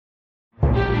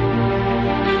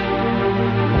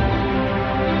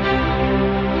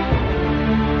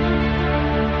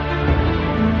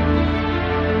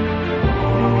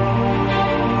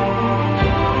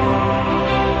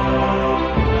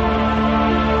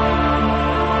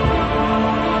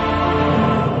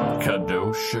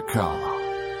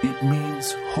Musicology. It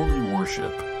means holy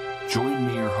worship. Join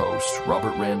me, your host,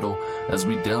 Robert Randall, as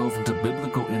we delve into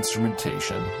biblical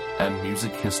instrumentation and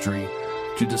music history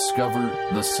to discover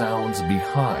the sounds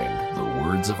behind the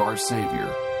words of our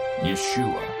Savior,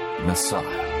 Yeshua,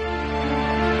 Messiah.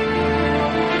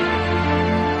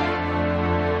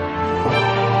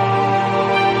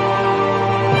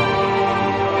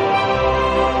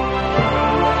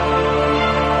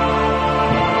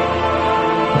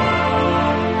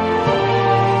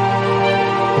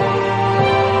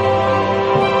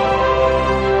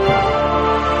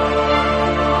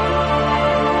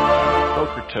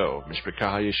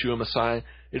 Yeshua Messiah.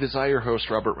 It is I, your host,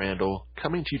 Robert Randall,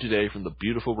 coming to you today from the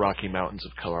beautiful Rocky Mountains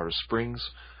of Colorado Springs.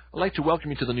 I'd like to welcome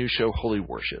you to the new show, Holy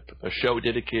Worship, a show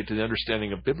dedicated to the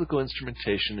understanding of biblical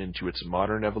instrumentation into its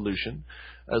modern evolution,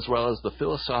 as well as the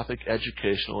philosophic,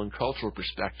 educational, and cultural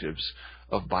perspectives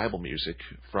of Bible music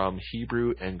from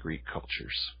Hebrew and Greek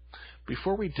cultures.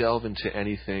 Before we delve into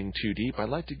anything too deep, I'd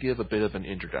like to give a bit of an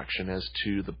introduction as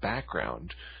to the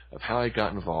background of how I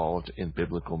got involved in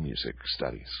biblical music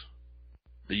studies.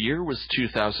 The year was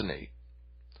 2008.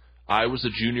 I was a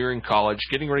junior in college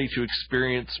getting ready to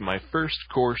experience my first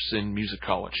course in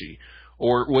musicology,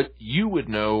 or what you would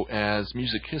know as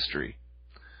music history.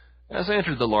 As I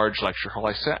entered the large lecture hall,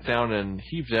 I sat down and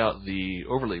heaved out the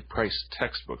overly priced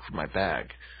textbook from my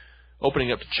bag,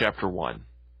 opening up to Chapter 1,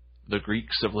 The Greek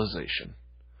Civilization.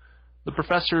 The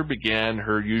professor began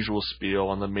her usual spiel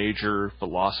on the major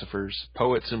philosophers,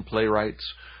 poets, and playwrights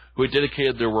who had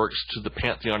dedicated their works to the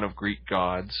pantheon of Greek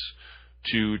gods,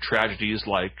 to tragedies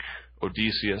like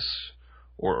Odysseus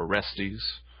or Orestes,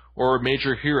 or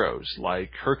major heroes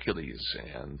like Hercules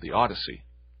and the Odyssey.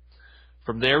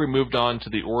 From there we moved on to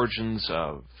the origins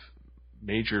of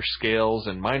major scales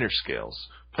and minor scales,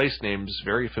 place names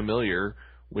very familiar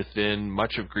within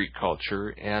much of Greek culture,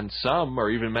 and some are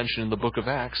even mentioned in the book of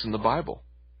Acts in the Bible.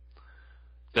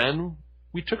 Then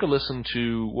we took a listen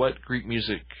to what Greek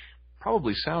music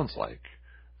probably sounds like,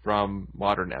 from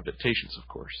modern adaptations, of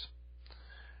course.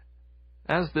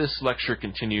 As this lecture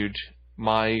continued,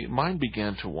 my mind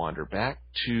began to wander back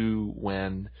to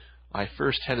when I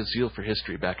first had a zeal for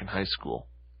history back in high school.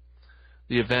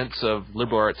 The events of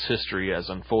liberal arts history as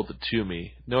unfolded to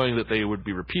me, knowing that they would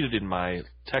be repeated in my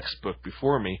textbook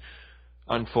before me,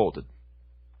 unfolded.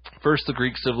 First, the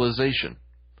Greek civilization.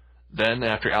 Then,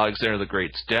 after Alexander the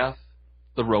Great's death,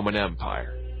 the Roman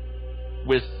Empire,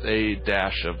 with a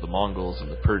dash of the Mongols and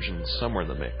the Persians somewhere in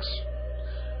the mix,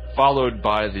 followed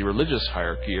by the religious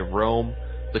hierarchy of Rome,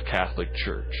 the Catholic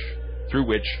Church, through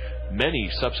which many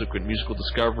subsequent musical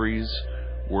discoveries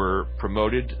were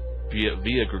promoted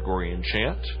via Gregorian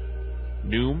chant,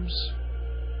 neumes,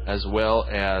 as well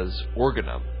as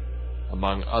organum,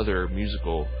 among other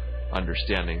musical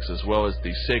understandings, as well as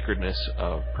the sacredness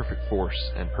of perfect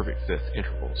fourths and perfect fifth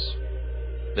intervals.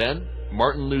 Then,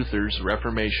 Martin Luther's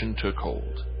Reformation took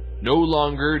hold. No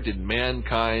longer did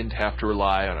mankind have to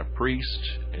rely on a priest,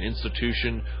 an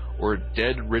institution, or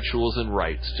dead rituals and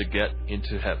rites to get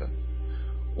into heaven,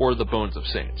 or the bones of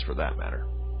saints, for that matter.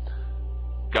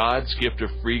 God's gift of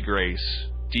free grace,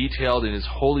 detailed in His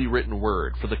holy written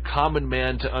word for the common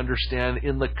man to understand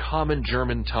in the common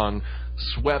German tongue,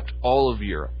 swept all of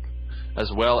Europe, as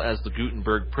well as the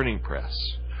Gutenberg printing press.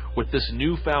 With this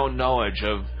newfound knowledge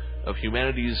of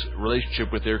humanity's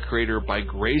relationship with their Creator by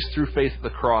grace through faith at the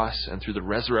cross and through the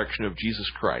resurrection of Jesus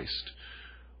Christ,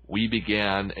 we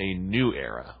began a new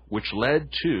era, which led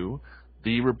to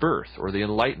the rebirth, or the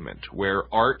Enlightenment,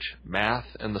 where art, math,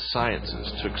 and the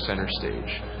sciences took center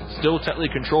stage. Still tightly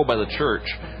controlled by the Church,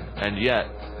 and yet,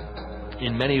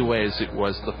 in many ways, it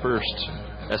was the first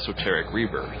esoteric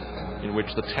rebirth, in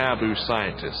which the taboo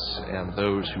scientists and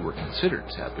those who were considered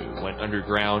taboo went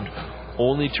underground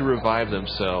only to revive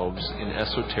themselves in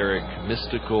esoteric,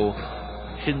 mystical,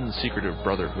 hidden secretive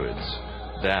brotherhoods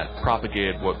that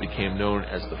propagated what became known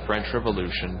as the French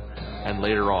Revolution, and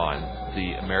later on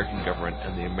the American government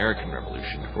and the American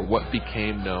Revolution, for what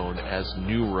became known as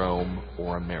New Rome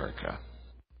or America.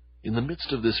 In the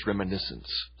midst of this reminiscence,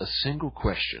 a single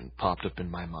question popped up in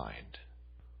my mind.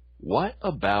 What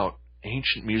about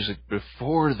ancient music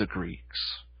before the Greeks?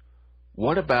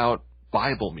 What about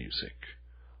Bible music?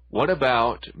 What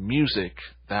about music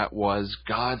that was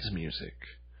God's music?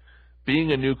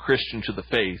 Being a new Christian to the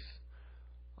faith,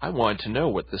 I wanted to know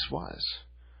what this was.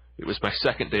 It was my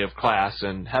second day of class,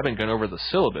 and having gone over the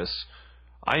syllabus,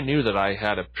 I knew that I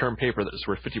had a term paper that was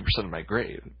worth 50% of my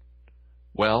grade.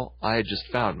 Well, I had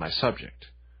just found my subject.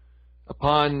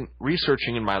 Upon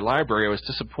researching in my library, I was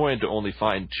disappointed to only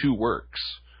find 2 works,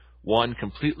 one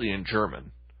completely in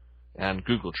German, and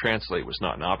Google Translate was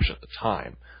not an option at the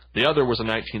time. The other was a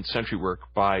 19th century work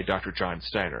by Dr. John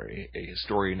Steiner, a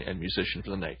historian and musician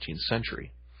for the 19th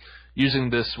century. Using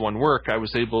this one work, I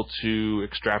was able to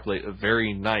extrapolate a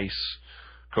very nice,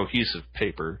 cohesive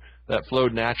paper that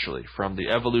flowed naturally from the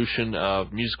evolution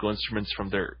of musical instruments from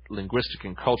their linguistic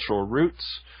and cultural roots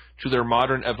to their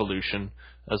modern evolution,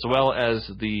 as well as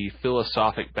the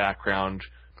philosophic background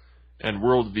and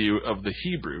worldview of the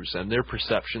Hebrews and their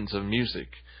perceptions of music,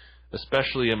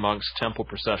 especially amongst temple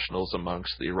processionals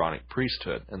amongst the Aaronic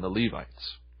priesthood and the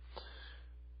Levites.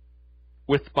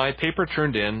 With my paper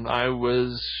turned in, I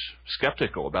was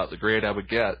skeptical about the grade I would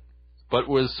get, but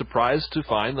was surprised to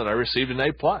find that I received an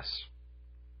A+.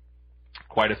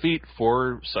 Quite a feat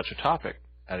for such a topic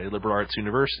at a liberal arts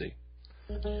university.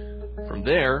 From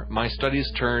there, my studies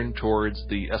turned towards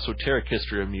the esoteric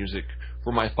history of music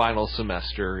for my final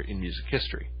semester in music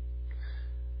history.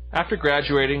 After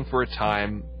graduating for a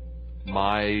time,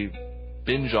 my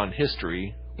binge on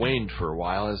history waned for a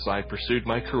while as I pursued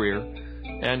my career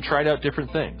and tried out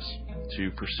different things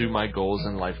to pursue my goals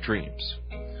and life dreams.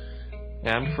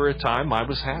 And for a time, I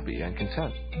was happy and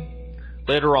content.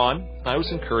 Later on, I was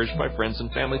encouraged by friends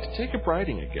and family to take up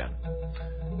writing again.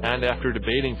 And after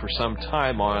debating for some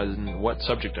time on what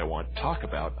subject I wanted to talk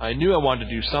about, I knew I wanted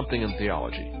to do something in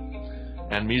theology.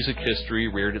 And music history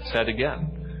reared its head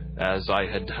again, as I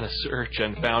had done a search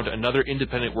and found another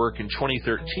independent work in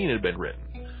 2013 had been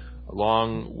written,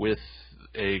 along with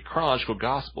a chronological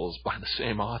Gospels by the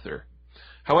same author.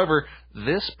 However,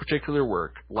 this particular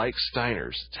work, like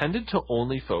Steiner's, tended to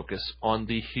only focus on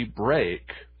the Hebraic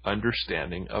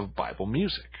understanding of Bible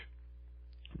music.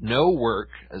 No work,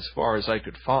 as far as I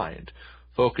could find,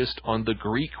 focused on the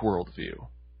Greek worldview.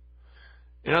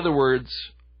 In other words,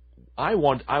 I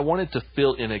wanted to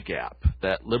fill in a gap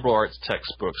that liberal arts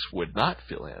textbooks would not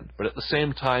fill in, but at the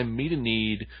same time meet a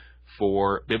need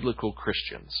for biblical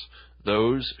Christians,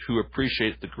 those who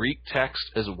appreciate the Greek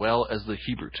text as well as the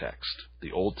Hebrew text,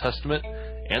 the Old Testament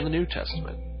and the New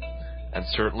Testament. And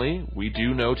certainly, we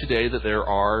do know today that there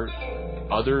are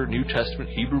other New Testament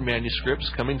Hebrew manuscripts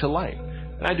coming to light,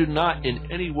 and I do not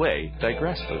in any way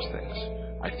digress those things.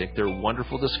 I think they're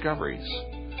wonderful discoveries.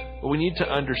 But we need to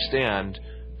understand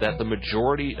that the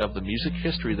majority of the music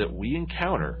history that we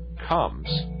encounter comes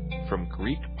from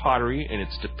Greek pottery and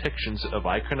its depictions of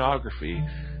iconography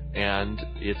and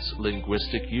its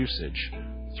linguistic usage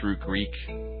through Greek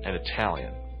and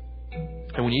Italian.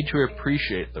 And we need to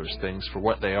appreciate those things for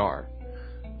what they are.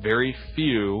 Very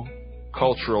few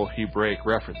cultural Hebraic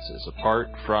references, apart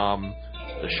from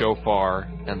the shofar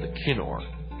and the kinnor,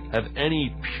 have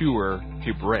any pure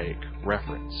Hebraic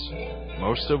reference.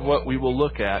 Most of what we will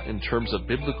look at in terms of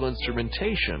biblical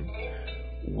instrumentation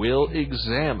will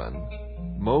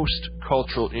examine most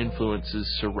cultural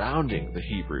influences surrounding the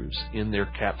Hebrews in their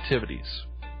captivities.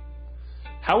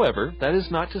 However, that is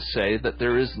not to say that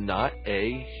there is not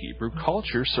a Hebrew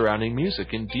culture surrounding music.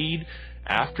 Indeed,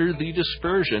 after the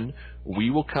dispersion, we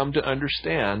will come to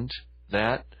understand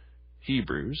that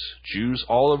Hebrews, Jews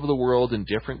all over the world in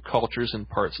different cultures and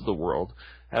parts of the world,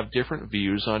 have different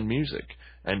views on music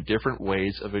and different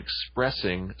ways of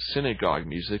expressing synagogue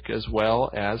music as well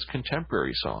as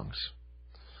contemporary songs.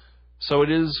 So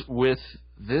it is with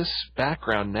this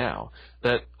background now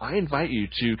that I invite you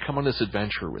to come on this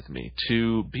adventure with me,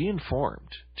 to be informed,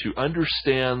 to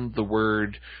understand the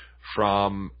word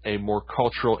from a more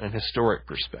cultural and historic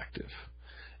perspective.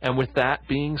 And with that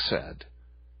being said,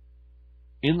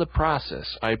 in the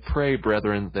process, I pray,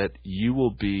 brethren, that you will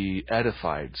be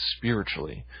edified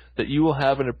spiritually, that you will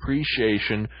have an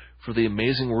appreciation for the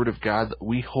amazing Word of God that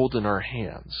we hold in our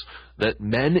hands, that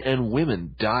men and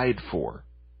women died for,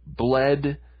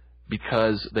 bled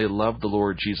because they loved the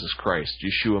Lord Jesus Christ,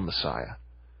 Yeshua Messiah.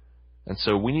 And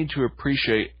so we need to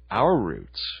appreciate our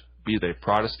roots, be they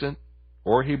Protestant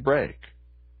or Hebraic,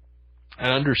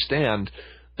 and understand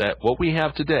that what we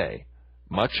have today,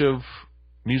 much of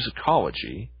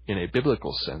musicology, in a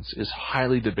biblical sense, is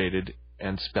highly debated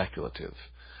and speculative.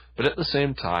 But at the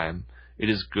same time, it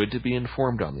is good to be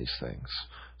informed on these things,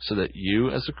 so that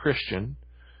you, as a Christian,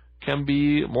 can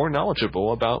be more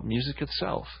knowledgeable about music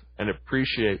itself and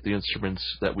appreciate the instruments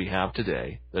that we have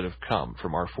today that have come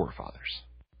from our forefathers.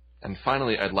 And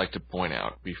finally, I'd like to point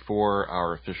out, before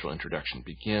our official introduction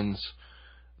begins,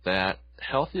 that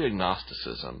healthy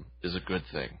agnosticism is a good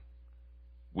thing.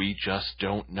 We just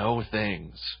don't know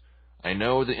things. I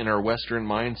know that in our Western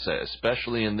mindset,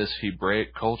 especially in this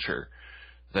Hebraic culture,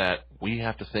 that we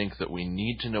have to think that we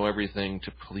need to know everything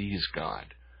to please God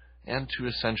and to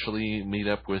essentially meet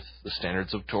up with the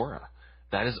standards of Torah.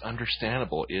 That is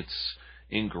understandable. It's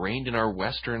ingrained in our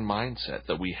Western mindset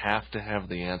that we have to have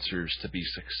the answers to be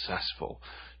successful,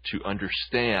 to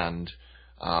understand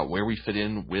where we fit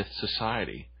in with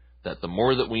society. That the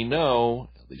more that we know,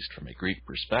 at least from a Greek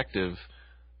perspective,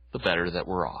 the better that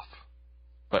we're off.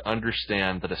 But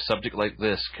understand that a subject like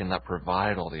this cannot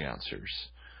provide all the answers.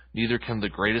 Neither can the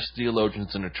greatest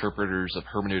theologians and interpreters of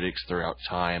hermeneutics throughout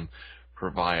time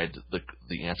provide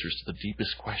the answers to the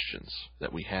deepest questions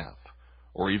that we have,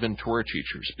 or even Torah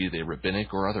teachers, be they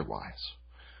rabbinic or otherwise.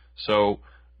 So,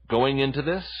 going into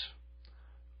this,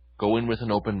 go in with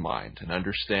an open mind and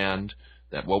understand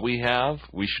that what we have,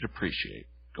 we should appreciate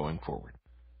going forward.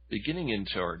 Beginning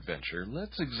into our adventure,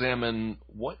 let's examine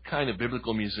what kind of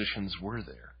biblical musicians were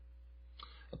there.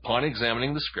 Upon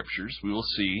examining the scriptures, we will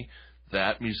see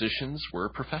that musicians were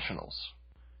professionals.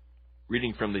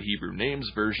 Reading from the Hebrew Names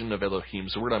version of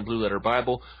Elohim's Word on Blue Letter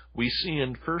Bible, we see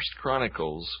in 1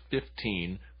 Chronicles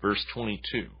 15, verse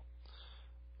 22,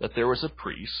 that there was a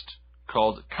priest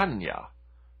called Kanya,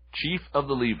 chief of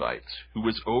the Levites, who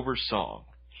was over song.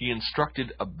 He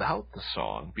instructed about the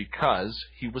song because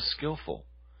he was skillful.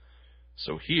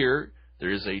 So here,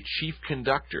 there is a chief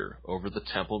conductor over the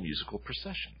temple musical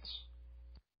processions.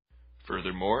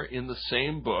 Furthermore, in the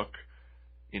same book,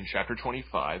 in chapter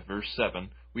 25, verse 7,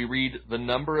 we read the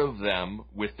number of them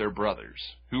with their brothers,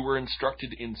 who were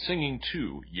instructed in singing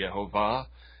to Yehovah,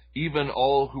 even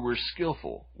all who were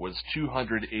skillful, was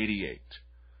 288.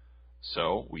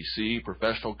 So, we see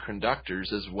professional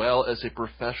conductors as well as a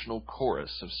professional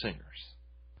chorus of singers.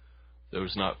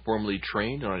 Those not formally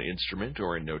trained on an instrument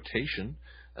or in notation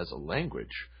as a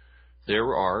language,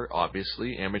 there are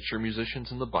obviously amateur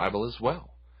musicians in the Bible as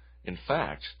well. In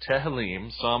fact,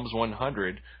 Tehillim, Psalms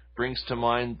 100, brings to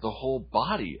mind the whole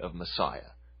body of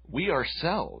Messiah. We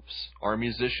ourselves are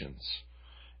musicians.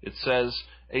 It says,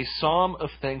 a psalm of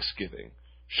thanksgiving.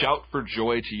 Shout for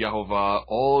joy to Yehovah,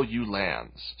 all you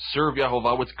lands. Serve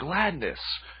Yehovah with gladness.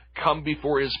 Come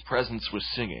before his presence with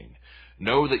singing.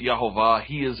 Know that Yehovah,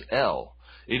 he is El.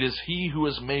 It is he who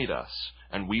has made us,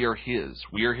 and we are his.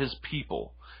 We are his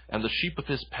people, and the sheep of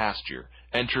his pasture.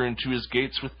 Enter into his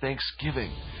gates with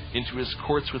thanksgiving, into his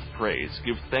courts with praise.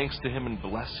 Give thanks to him and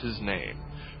bless his name.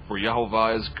 For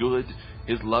Yehovah is good,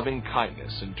 his loving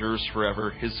kindness endures forever,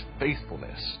 his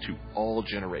faithfulness to all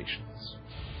generations.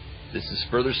 This is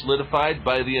further solidified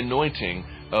by the anointing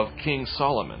of King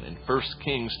Solomon in 1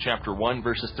 Kings chapter 1,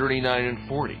 verses 39 and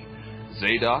 40.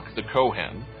 Zadok the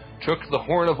Kohen took the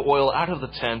horn of oil out of the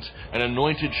tent and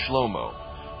anointed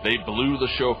Shlomo. They blew the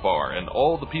shofar, and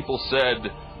all the people said,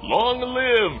 Long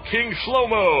live King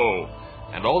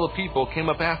Shlomo! And all the people came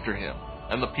up after him,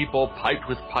 and the people piped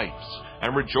with pipes,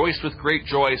 and rejoiced with great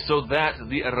joy, so that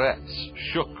the Eretz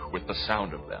shook with the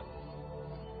sound of them.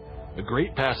 A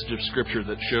great passage of Scripture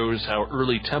that shows how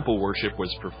early temple worship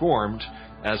was performed,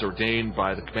 as ordained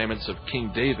by the commandments of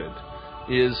King David,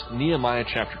 is Nehemiah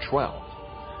chapter 12.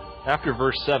 After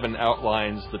verse 7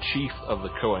 outlines the chief of the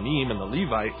Kohanim and the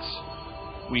Levites,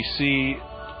 we see,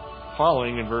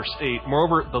 following in verse 8,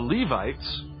 moreover, the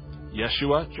Levites,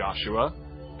 Yeshua, Joshua,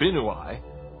 Binnui,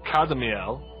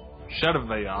 Kadmiel,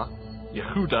 Sherebiah,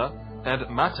 Yehuda, and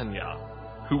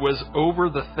Mattaniah, who was over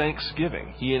the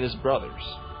thanksgiving, he and his brothers.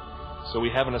 So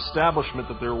we have an establishment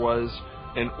that there was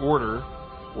an order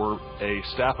or a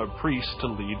staff of priests to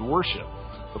lead worship.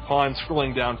 Upon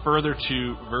scrolling down further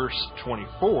to verse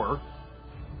 24,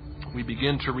 we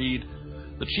begin to read,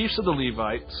 the chiefs of the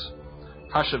Levites,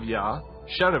 Hashabiah,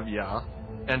 Sherebiah,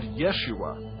 and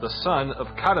Yeshua, the son of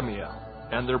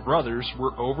Kadmiel, and their brothers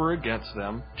were over against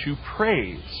them to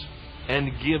praise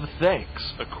and give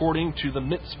thanks according to the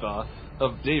mitzvah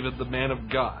of David the man of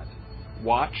God.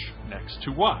 Watch next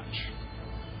to watch.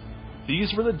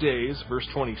 These were the days, verse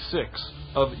 26,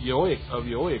 of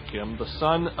Joachim, the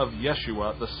son of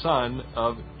Yeshua, the son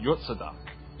of Yotzadak,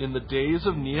 in the days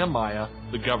of Nehemiah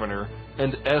the governor,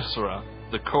 and Ezra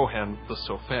the Kohen the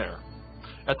Sofer.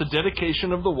 At the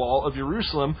dedication of the wall of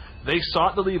Jerusalem, they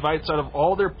sought the Levites out of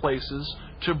all their places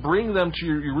to bring them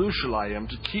to Jerusalem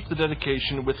to keep the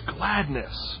dedication with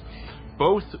gladness,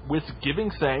 both with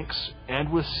giving thanks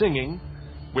and with singing,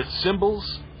 with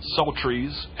cymbals,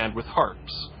 psalteries, and with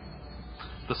harps.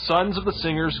 The sons of the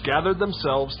singers gathered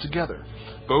themselves together,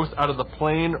 both out of the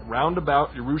plain round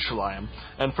about Jerusalem,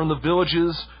 and from the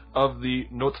villages of the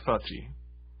Notphati.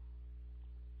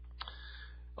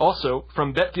 Also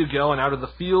from Bet Gilgal and out of the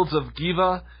fields of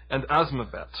Giva and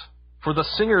Asmavet, for the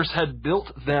singers had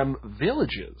built them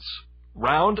villages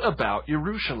round about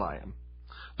Jerusalem.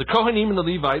 The Kohanim and the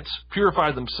Levites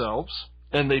purified themselves,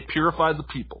 and they purified the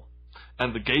people,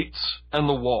 and the gates and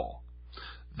the wall.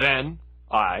 Then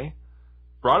I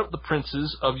brought up the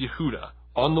princes of Yehuda,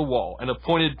 on the wall, and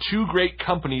appointed 2 great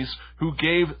companies who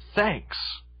gave thanks,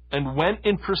 and went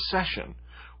in procession,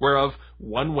 whereof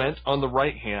one went on the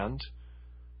right hand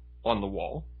on the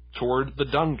wall, toward the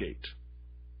dung gate.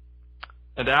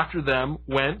 And after them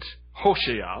went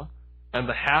Hoshea and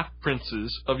the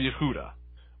half-princes of Yehuda.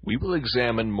 We will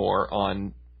examine more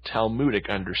on Talmudic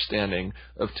understanding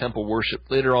of temple worship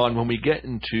later on when we get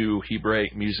into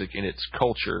Hebraic music in its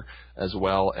culture, as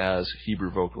well as Hebrew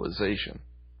vocalization.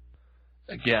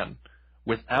 Again,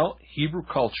 without Hebrew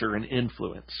culture and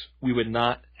influence, we would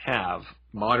not have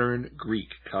modern Greek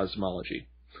cosmology.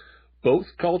 Both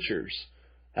cultures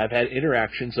have had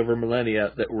interactions over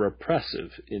millennia that were oppressive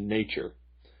in nature.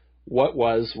 What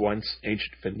was once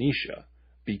ancient Phoenicia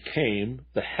became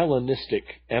the Hellenistic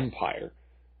Empire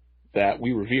that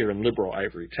we revere in liberal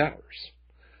ivory towers.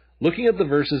 Looking at the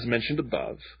verses mentioned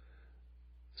above,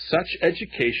 such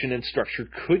education and structure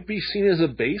could be seen as a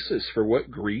basis for what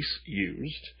Greece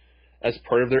used as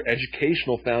part of their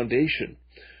educational foundation,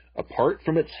 apart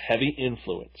from its heavy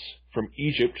influence from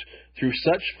Egypt through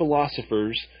such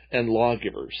philosophers and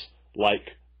lawgivers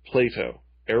like Plato,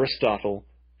 Aristotle,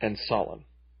 and Solon.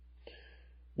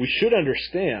 We should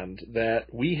understand that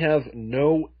we have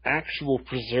no actual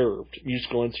preserved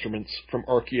musical instruments from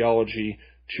archaeology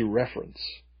to reference.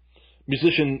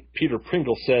 Musician Peter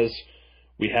Pringle says,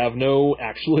 "We have no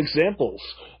actual examples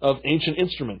of ancient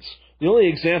instruments. The only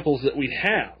examples that we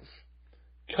have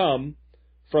come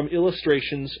from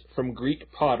illustrations from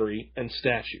Greek pottery and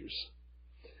statues."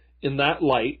 In that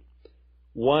light,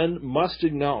 one must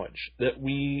acknowledge that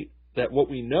what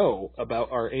we know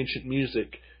about our ancient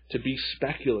music to be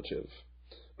speculative,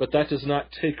 but that does not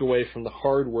take away from the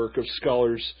hard work of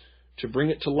scholars to bring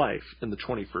it to life in the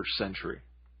 21st century.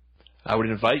 I would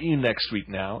invite you next week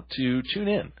now to tune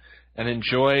in and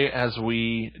enjoy as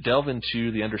we delve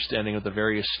into the understanding of the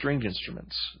various stringed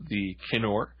instruments, the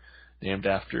kinnor, named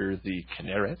after the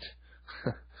Kinneret,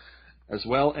 as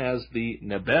well as the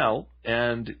nebel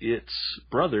and its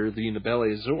brother, the nebel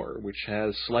azor, which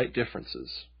has slight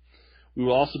differences. We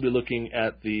will also be looking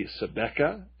at the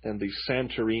sebeka and the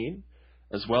santorin,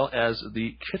 as well as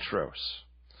the kitros.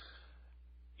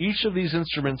 Each of these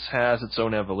instruments has its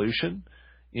own evolution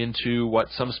into what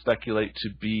some speculate to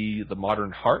be the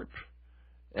modern harp,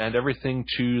 and everything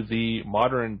to the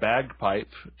modern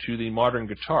bagpipe, to the modern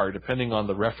guitar, depending on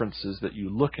the references that you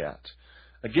look at.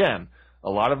 Again, a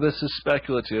lot of this is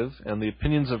speculative, and the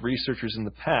opinions of researchers in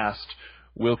the past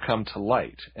will come to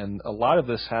light. And a lot of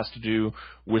this has to do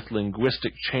with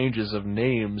linguistic changes of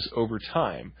names over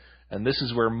time. And this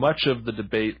is where much of the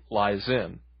debate lies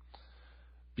in.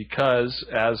 Because,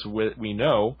 as we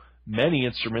know, many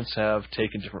instruments have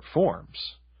taken different forms.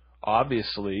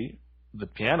 Obviously, the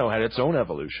piano had its own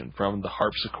evolution, from the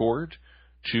harpsichord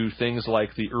to things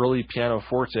like the early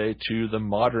pianoforte to the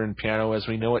modern piano as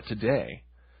we know it today.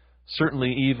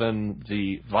 Certainly even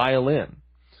the violin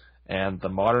and the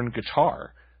modern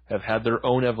guitar have had their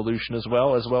own evolution as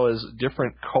well as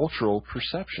different cultural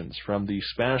perceptions, from the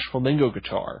Spanish flamenco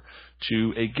guitar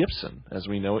to a Gibson, as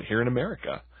we know it here in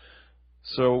America.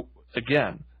 So,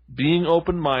 again, being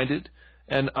open-minded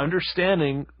and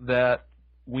understanding that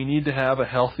we need to have a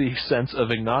healthy sense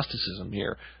of agnosticism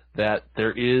here, that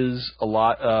there is a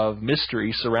lot of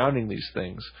mystery surrounding these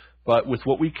things, but with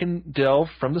what we can delve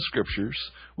from the Scriptures,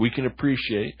 we can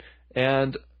appreciate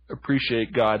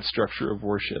God's structure of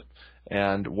worship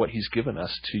and what He's given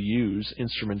us to use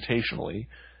instrumentationally,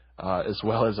 as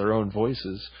well as our own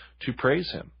voices, to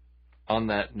praise Him. On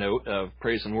that note of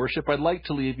praise and worship, I'd like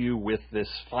to leave you with this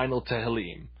final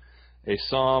Tehillim, a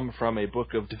psalm from a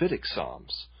book of Davidic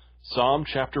Psalms. Psalm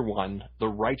chapter 1, The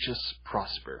Righteous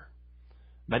Prosper.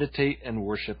 Meditate and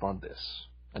worship on this.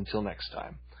 Until next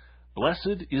time.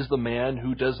 Blessed is the man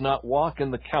who does not walk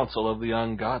in the counsel of the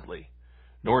ungodly,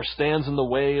 nor stands in the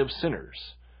way of sinners,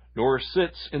 nor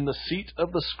sits in the seat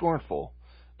of the scornful,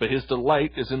 but his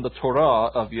delight is in the Torah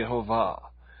of Yehovah,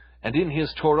 and in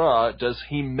his Torah does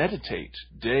he meditate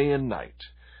day and night.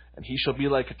 And he shall be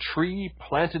like a tree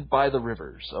planted by the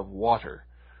rivers of water,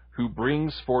 who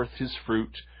brings forth his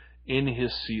fruit in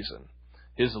his season.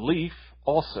 His leaf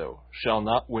also shall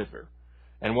not wither,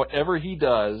 and whatever he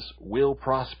does will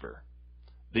prosper.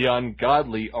 The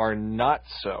ungodly are not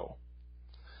so,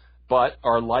 but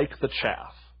are like the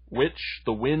chaff, which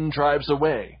the wind drives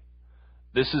away.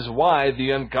 This is why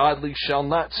the ungodly shall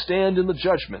not stand in the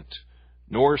judgment,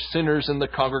 nor sinners in the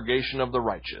congregation of the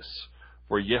righteous.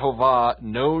 For Yehovah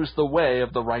knows the way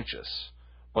of the righteous,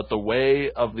 but the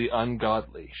way of the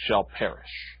ungodly shall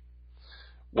perish.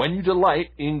 When you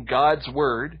delight in God's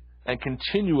word and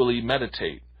continually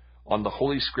meditate on the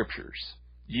Holy Scriptures,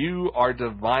 You are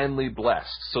divinely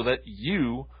blessed so that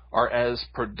you are as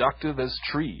productive as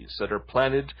trees that are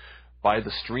planted by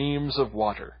the streams of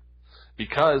water,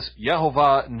 because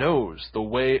Yehovah knows the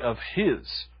way of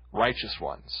his righteous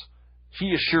ones.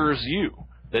 He assures you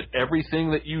that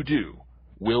everything that you do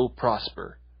will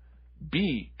prosper.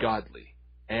 Be godly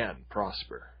and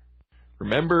prosper.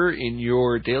 Remember in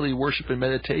your daily worship and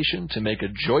meditation to make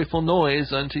a joyful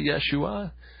noise unto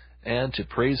Yeshua and to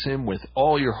praise him with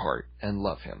all your heart and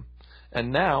love him.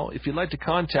 And now, if you'd like to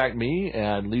contact me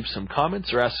and leave some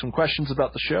comments or ask some questions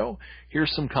about the show,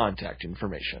 here's some contact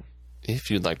information. If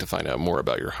you'd like to find out more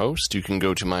about your host, you can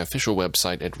go to my official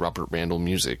website at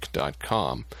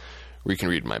robertrandallmusic.com, where you can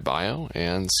read my bio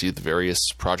and see the various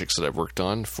projects that I've worked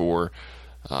on for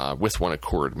with One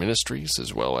Accord Ministries,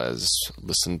 as well as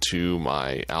listen to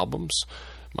my albums.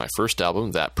 My first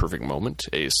album, That Perfect Moment,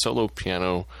 a solo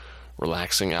piano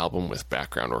relaxing album with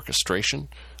background orchestration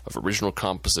of original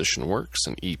composition works,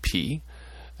 an EP,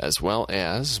 as well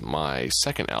as my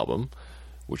second album,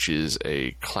 which is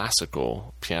a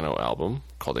classical piano album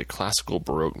called A Classical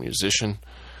Baroque Musician,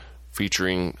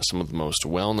 featuring some of the most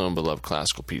well-known beloved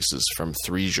classical pieces from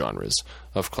 3 genres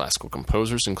of classical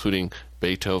composers, including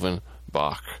Beethoven,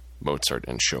 Bach, Mozart,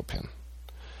 and Chopin.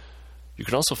 You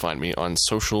can also find me on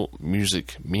social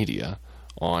music media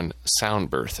on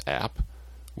Soundbirth app,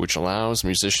 which allows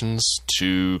musicians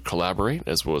to collaborate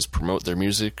as well as promote their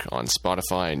music on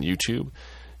Spotify and YouTube,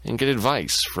 and get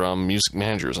advice from music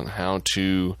managers on how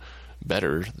to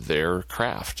better their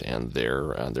craft and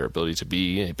their ability to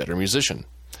be a better musician.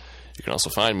 You can also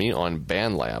find me on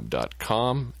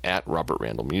bandlab.com at Robert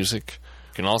Randall Music.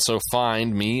 You can also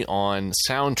find me on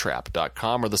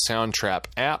soundtrap.com or the Soundtrap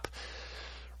app.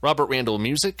 Robert Randall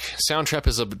Music. Soundtrap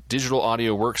is a digital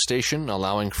audio workstation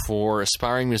allowing for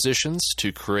aspiring musicians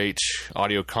to create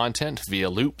audio content via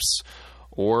loops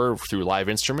or through live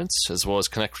instruments, as well as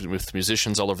connect with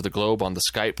musicians all over the globe on the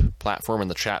Skype platform and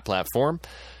the chat platform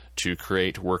to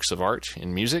create works of art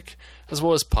in music, as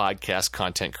well as podcast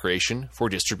content creation for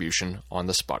distribution on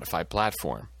the Spotify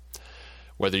platform.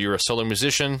 Whether you're a solo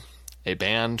musician, a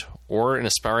band, or an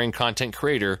aspiring content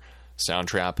creator,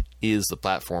 Soundtrap is the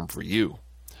platform for you.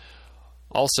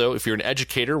 Also, if you're an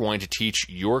educator wanting to teach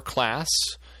your class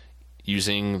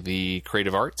using the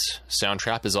creative arts,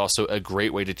 Soundtrap is also a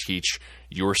great way to teach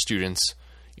your students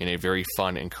in a very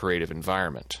fun and creative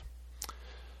environment.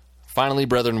 Finally,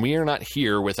 brethren, we are not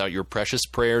here without your precious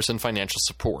prayers and financial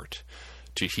support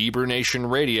to Hebrew Nation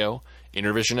Radio,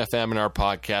 InterVision FM, and our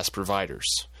podcast providers.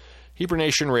 Hebrew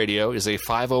Nation Radio is a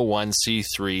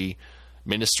 501c3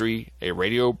 ministry, a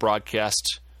radio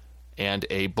broadcast, and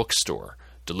a bookstore,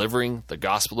 delivering the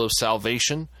gospel of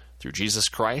salvation through Jesus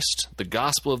Christ, the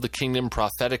gospel of the kingdom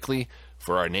prophetically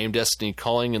for our name, destiny,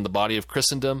 calling in the body of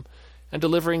Christendom, and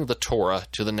delivering the Torah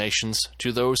to the nations,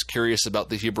 to those curious about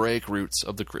the Hebraic roots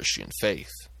of the Christian faith.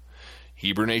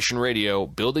 Hebrew Nation Radio,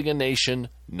 building a nation,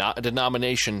 not a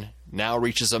denomination, now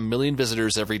reaches 1 million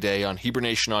visitors every day on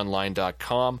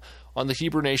HebrewNationOnline.com, on the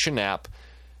Hebrew Nation app,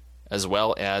 as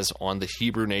well as on the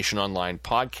Hebrew Nation Online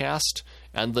podcast,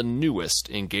 and the newest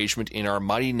engagement in our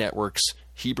Mighty Network's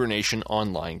Hebrew Nation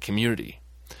Online community.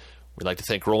 We'd like to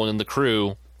thank Roland and the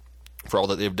crew for all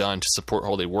that they've done to support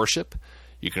Holy Worship.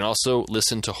 You can also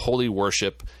listen to Holy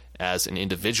Worship as an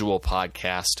individual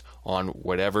podcast on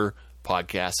whatever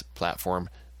podcast platform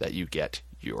that you get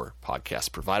your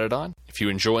podcast provided on. If you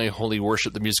enjoy Holy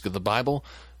Worship, the music of the Bible,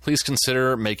 please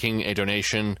consider making a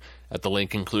donation at the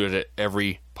link included at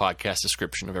every podcast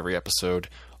description of every episode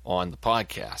on the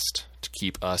podcast to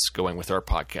keep us going with our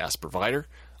podcast provider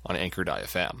on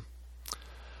Anchor.fm.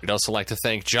 We'd also like to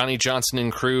thank Johnny Johnson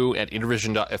and crew at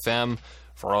InterVision.fm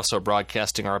for also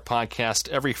broadcasting our podcast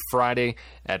every Friday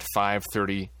at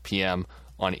 5:30 p.m.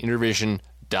 on InterVision.fm.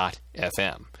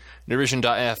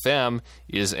 InterVision.fm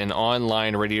is an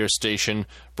online radio station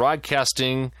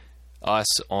broadcasting us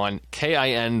on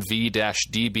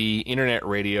KINV-DB Internet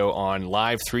Radio on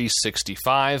Live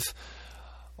 365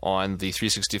 on the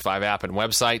 365 app and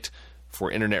website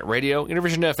for Internet Radio.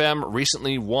 InterVision.fm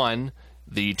recently won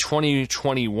the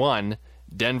 2021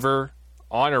 Denver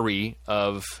honoree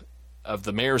of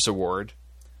the Mayor's Award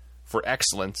for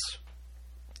Excellence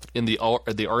in the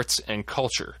Arts and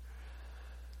Culture.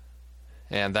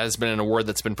 And that has been an award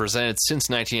that's been presented since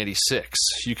 1986.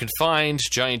 You can find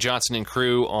Johnny Johnson and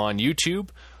crew on YouTube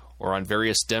or on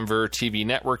various Denver TV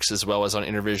networks, as well as on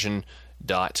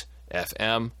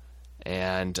InterVision.fm.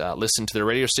 And listen to their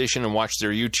radio station and watch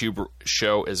their YouTube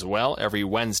show as well every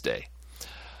Wednesday.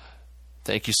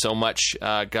 Thank you so much,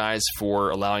 guys, for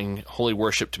allowing Holy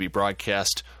Worship to be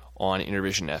broadcast on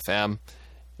InterVision FM.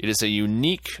 It is a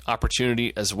unique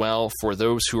opportunity as well for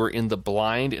those who are in the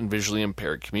blind and visually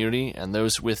impaired community and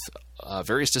those with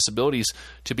various disabilities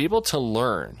to be able to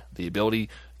learn the ability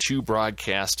to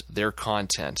broadcast their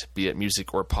content, be it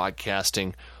music or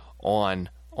podcasting, on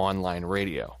online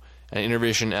radio. And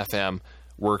Intervision FM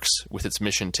works with its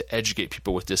mission to educate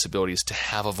people with disabilities to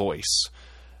have a voice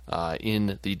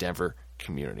in the Denver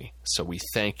community. So we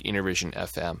thank Intervision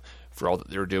FM for all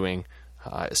that they're doing,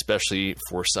 especially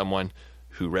for someone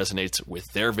who resonates with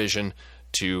their vision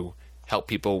to help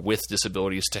people with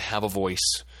disabilities to have a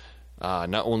voice,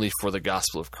 not only for the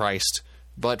gospel of Christ,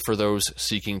 but for those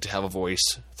seeking to have a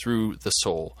voice through the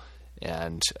soul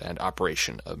and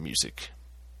operation of music.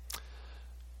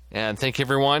 And thank you,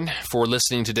 everyone, for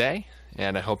listening today,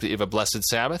 and I hope that you have a blessed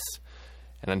Sabbath.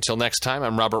 And until next time,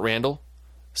 I'm Robert Randall,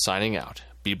 signing out.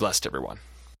 Be blessed, everyone.